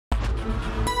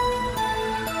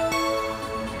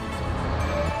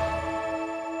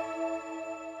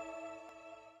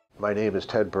My name is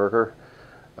Ted Berger.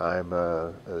 I'm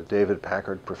a David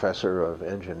Packard Professor of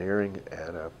Engineering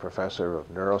and a Professor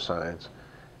of Neuroscience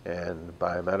and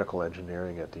Biomedical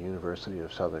Engineering at the University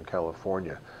of Southern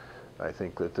California. I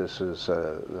think that this is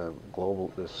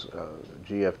this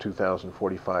GF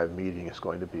 2045 meeting is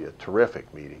going to be a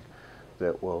terrific meeting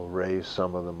that will raise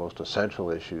some of the most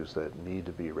essential issues that need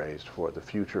to be raised for the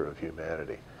future of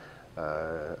humanity.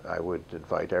 I would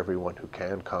invite everyone who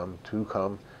can come to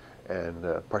come and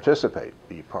participate,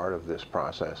 be part of this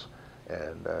process,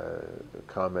 and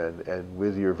come and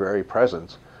with your very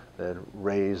presence, then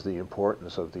raise the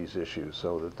importance of these issues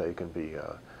so that they can be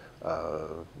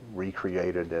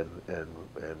recreated and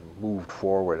moved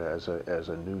forward as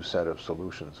a new set of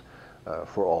solutions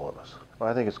for all of us. Well,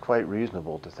 I think it's quite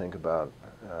reasonable to think about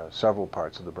several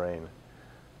parts of the brain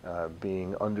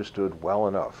being understood well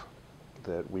enough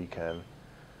that we can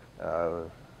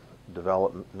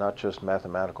develop not just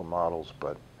mathematical models,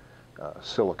 but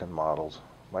silicon models,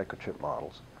 microchip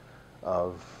models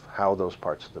of how those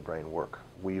parts of the brain work.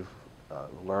 We've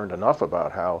learned enough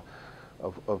about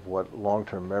of what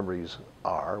long-term memories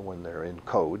are when they're in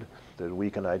code, that we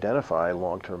can identify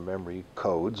long-term memory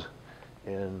codes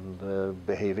in the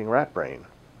behaving rat brain.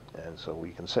 And so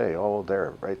we can say, oh,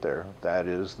 there, right there, that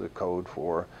is the code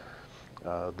for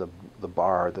the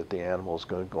bar that the animal is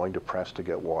going to press to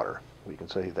get water. We can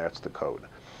say that's the code.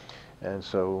 And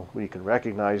so we can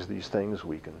recognize these things,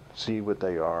 we can see what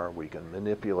they are, we can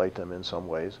manipulate them in some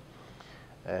ways.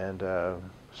 And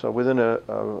so within a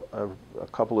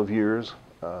couple of years,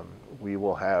 we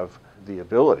will have the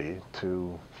ability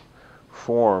to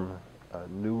form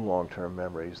new long-term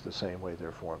memories the same way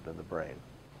they're formed in the brain.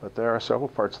 But there are several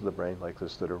parts of the brain like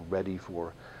this that are ready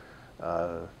for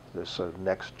this sort of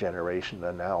next generation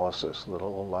analysis that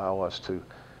will allow us to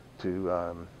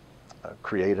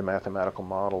create a mathematical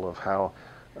model of how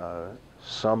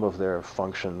some of their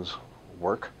functions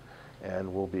work,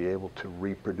 and we'll be able to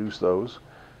reproduce those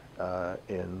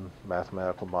in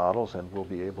mathematical models, and we'll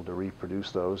be able to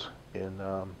reproduce those in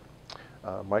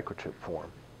microchip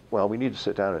form. Well, we need to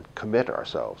sit down and commit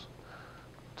ourselves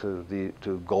to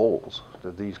goals,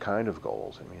 to these kind of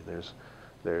goals. I mean,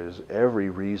 there's every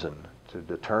reason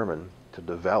to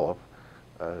develop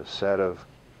a set of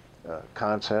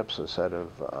concepts, a set of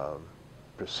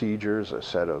procedures, a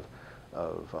set of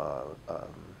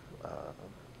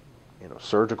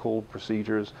surgical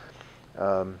procedures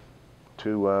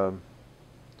to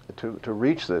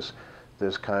reach this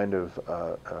kind of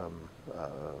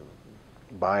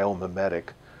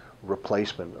biomimetic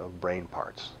replacement of brain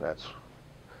parts. That's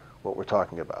what we're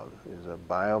talking about, is a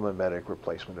biomimetic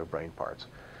replacement of brain parts.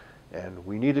 And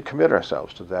we need to commit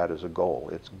ourselves to that as a goal.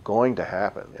 It's going to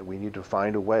happen, and we need to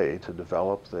find a way to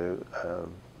develop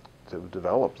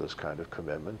this kind of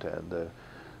commitment. And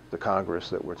the Congress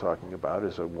that we're talking about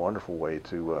is a wonderful way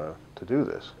to do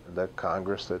this. That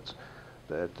Congress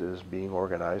that is being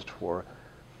organized for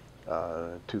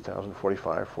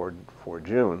 2045 for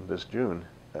June, this June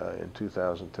in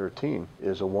 2013,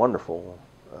 is a wonderful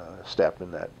step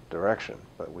in that direction.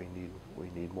 But we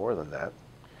need more than that.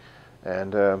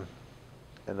 And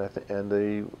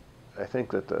I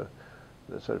think that the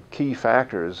sort of key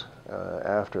factors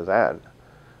after that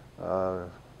that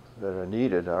are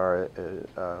needed are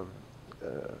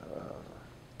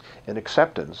an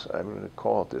acceptance. I'm going to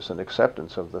call it this, an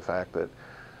acceptance of the fact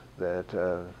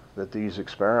that these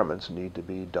experiments need to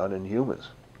be done in humans.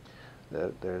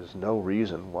 That there's no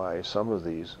reason why some of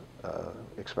these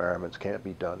experiments can't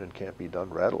be done and can't be done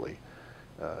readily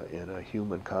in a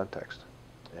human context.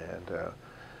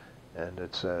 And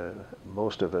it's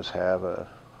most of us have a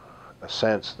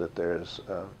sense that there's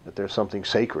something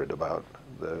sacred about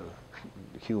the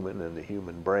human and the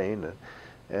human brain,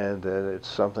 and that it's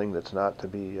something that's not to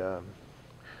be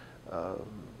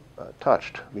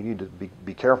touched. We need to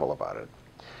be careful about it.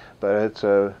 But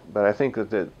I think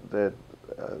that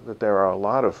there are a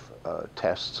lot of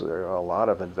tests, there are a lot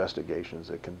of investigations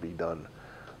that can be done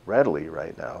readily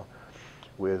right now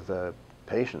with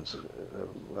patients'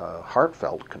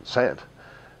 heartfelt consent.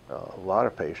 A lot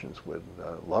of patients would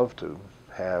love to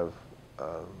have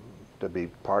to be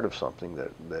part of something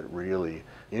that really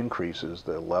increases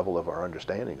the level of our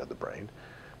understanding of the brain,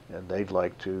 and they'd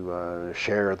like to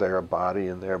share their body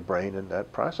and their brain in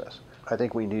that process. I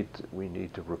think we need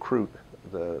to recruit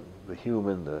the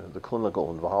human, the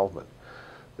clinical involvement,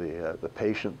 the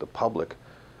patient, the public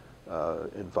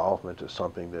involvement is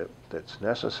something that's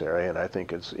necessary, and I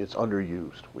think it's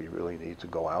underused. We really need to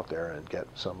go out there and get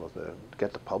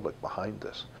the public behind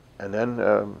this, and then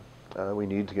we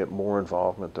need to get more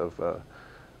involvement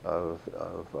of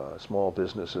small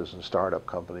businesses and startup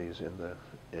companies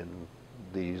in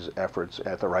these efforts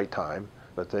at the right time,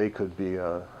 but they could be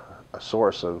a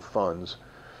source of funds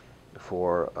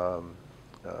for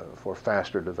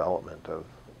faster development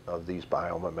of these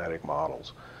biomimetic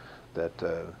models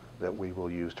that we will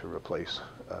use to replace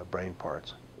brain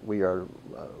parts. We are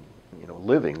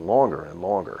living longer and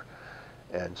longer,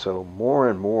 and so more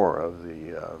and more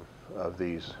of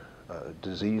these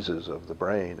diseases of the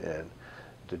brain and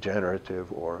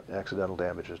degenerative or accidental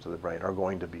damages to the brain are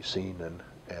going to be seen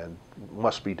and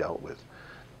must be dealt with.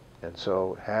 And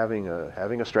so having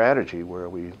a strategy where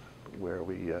we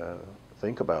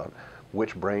think about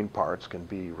which brain parts can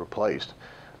be replaced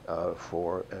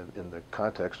in the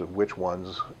context of which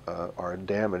ones are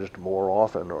damaged more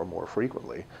often or more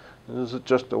frequently, is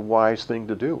just a wise thing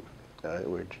to do.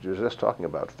 We're just talking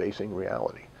about facing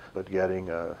reality, but getting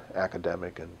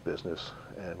academic and business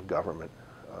and government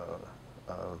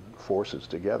forces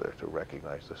together to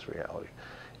recognize this reality.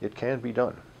 It can be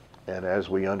done. And as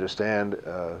we understand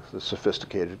the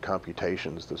sophisticated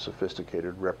computations, the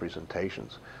sophisticated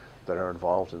representations that are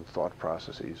involved in thought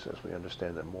processes, as we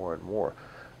understand them more and more,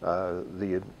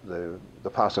 the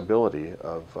possibility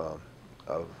of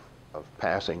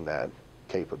passing that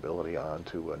capability on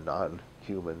to a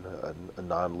non-human, a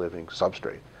non-living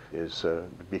substrate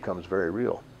becomes very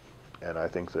real. And I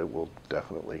think that will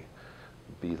definitely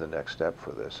be the next step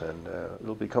for this, and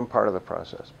it'll become part of the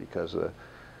process, because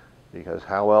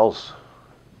how else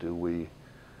do we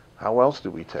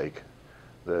take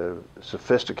the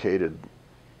sophisticated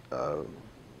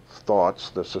thoughts,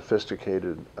 the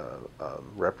sophisticated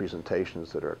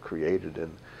representations that are created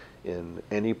in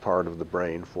any part of the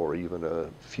brain for even a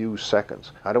few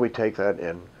seconds? How do we take that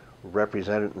and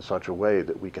represent it in such a way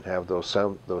that we can have those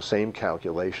same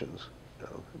calculations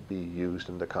be used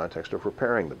in the context of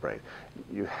repairing the brain?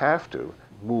 You have to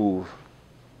move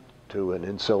to an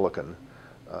in silicon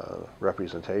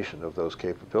representation of those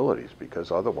capabilities,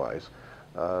 because otherwise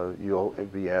you'll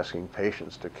be asking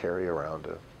patients to carry around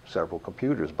several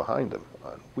computers behind them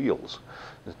on wheels.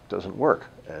 It doesn't work.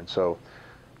 And so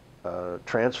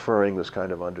transferring this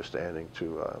kind of understanding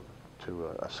to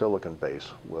a silicon base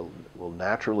will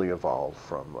naturally evolve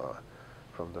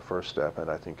from the first step, and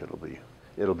I think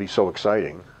it'll be so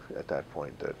exciting at that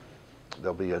point that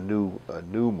there'll be a new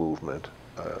movement,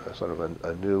 sort of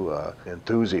a new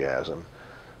enthusiasm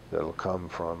that'll come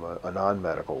from a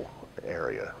non-medical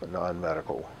area, a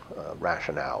non-medical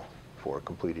rationale for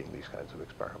completing these kinds of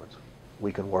experiments.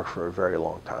 We can work for a very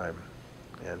long time,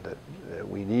 and that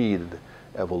we need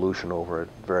evolution over a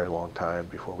very long time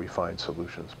before we find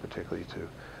solutions, particularly to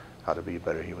how to be a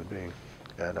better human being.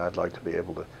 And I'd like to be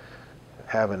able to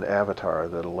have an avatar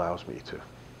that allows me to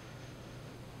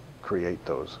create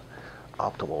those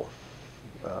optimal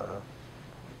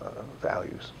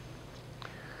values.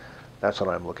 That's what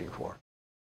I'm looking for.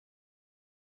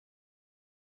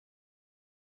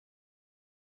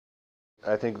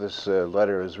 I think this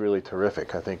letter is really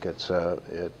terrific. I think it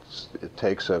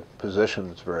takes a position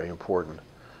that's very important,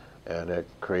 and it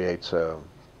creates well,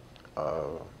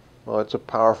 it's a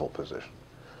powerful position.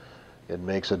 It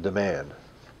makes a demand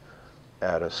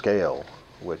at a scale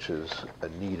which is a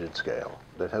needed scale.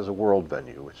 It has a world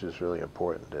venue, which is really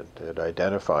important. It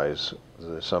identifies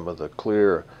some of the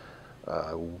clear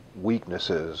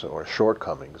weaknesses or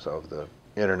shortcomings of the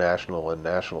international and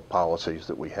national policies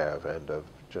that we have, and of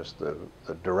just the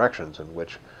directions in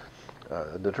which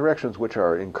which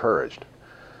are encouraged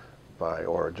by,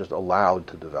 or just allowed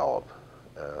to develop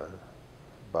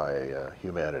by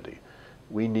humanity.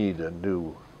 We need a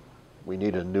new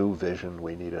vision.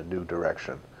 We need a new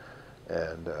direction,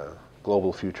 and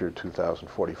Global Future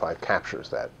 2045 captures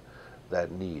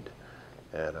that need.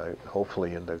 And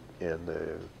hopefully, in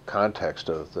the context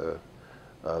of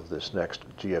this next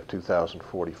GF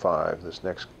 2045, this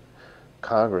next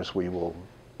Congress, we will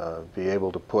be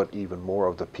able to put even more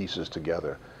of the pieces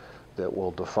together that will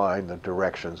define the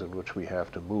directions in which we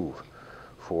have to move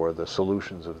for the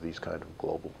solutions of these kind of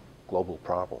global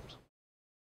problems.